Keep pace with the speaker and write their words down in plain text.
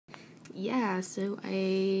Yeah, so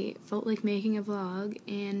I felt like making a vlog,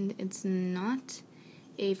 and it's not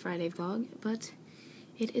a Friday vlog, but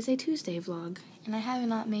it is a Tuesday vlog. And I have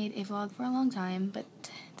not made a vlog for a long time, but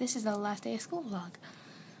this is the last day of school vlog.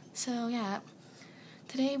 So yeah,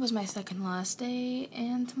 today was my second last day,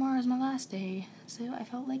 and tomorrow is my last day, so I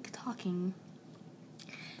felt like talking.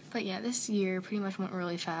 But yeah, this year pretty much went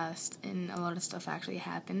really fast, and a lot of stuff actually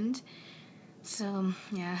happened. So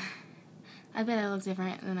yeah, I bet I look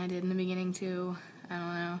different than I did in the beginning too. I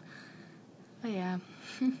don't know. But yeah.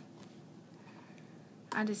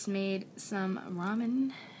 I just made some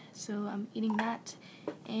ramen, so I'm eating that.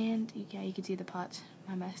 And yeah, you can see the pot,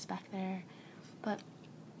 my mess back there. But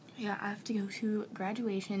yeah, I have to go to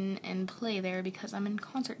graduation and play there because I'm in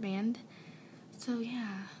concert band. So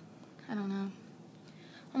yeah, I don't know.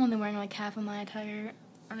 I'm only wearing like half of my attire.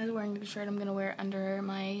 I'm just wearing the shirt I'm gonna wear under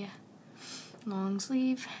my long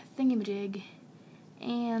sleeve thingamajig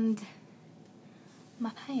and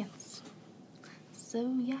my pants.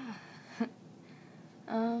 So yeah.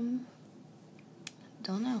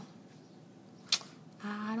 Don't know.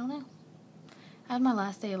 I don't know. I had my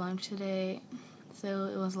last day of lunch today, so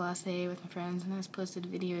it was the last day with my friends, and I just posted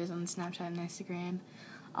videos on Snapchat and Instagram,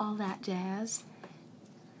 all that jazz.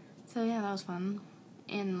 So yeah, that was fun.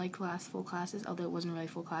 And like last full classes, although it wasn't really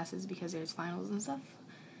full classes because there's finals and stuff.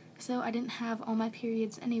 So I didn't have all my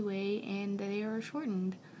periods anyway, and they were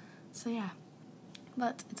shortened. So yeah.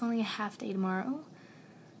 But it's only a half day tomorrow,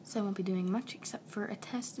 so I won't be doing much except for a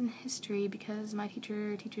test in history because my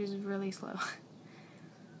teacher teaches really slow.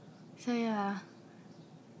 So yeah.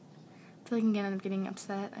 I feel like I'm gonna end up getting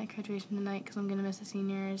upset at graduation tonight because I'm gonna miss the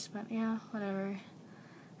seniors, but yeah, whatever.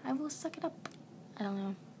 I will suck it up. I don't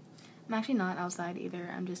know. I'm actually not outside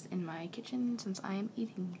either. I'm just in my kitchen since I am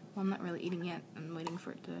eating. Well, I'm not really eating yet. I'm waiting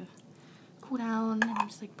for it to cool down, and I'm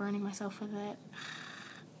just like burning myself with it.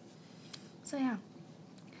 So yeah.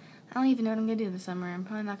 I don't even know what I'm gonna do this summer. I'm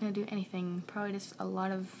probably not gonna do anything. Probably just a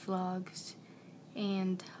lot of vlogs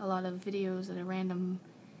and a lot of videos that are random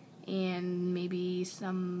and maybe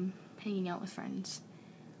some hanging out with friends.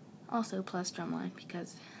 Also, plus drumline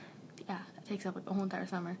because, yeah, that takes up like the whole entire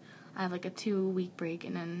summer. I have like a 2-week break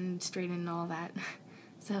and then straight into all that.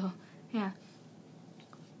 So, yeah.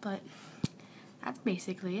 But that's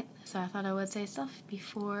basically it. So I thought I would say stuff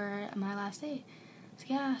before my last day. So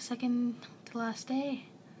yeah, second to last day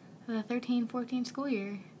of the 13-14 school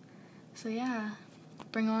year. So yeah,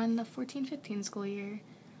 bring on the 14-15 school year.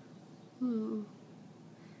 Ooh.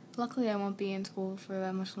 Luckily I won't be in school for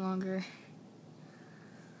that much longer.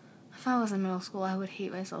 If I was in middle school, I would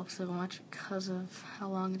hate myself so much because of how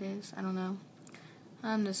long it is. I don't know.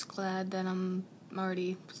 I'm just glad that I'm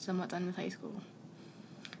already somewhat done with high school.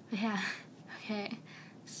 But yeah, okay.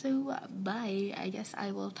 So, bye. I guess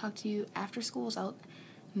I will talk to you after school's out.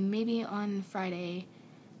 Maybe on Friday.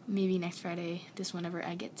 Maybe next Friday. Just whenever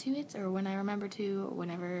I get to it, or when I remember to, or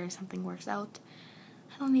whenever something works out.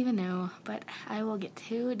 I don't even know, but I will get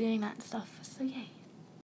to doing that stuff. So, yay.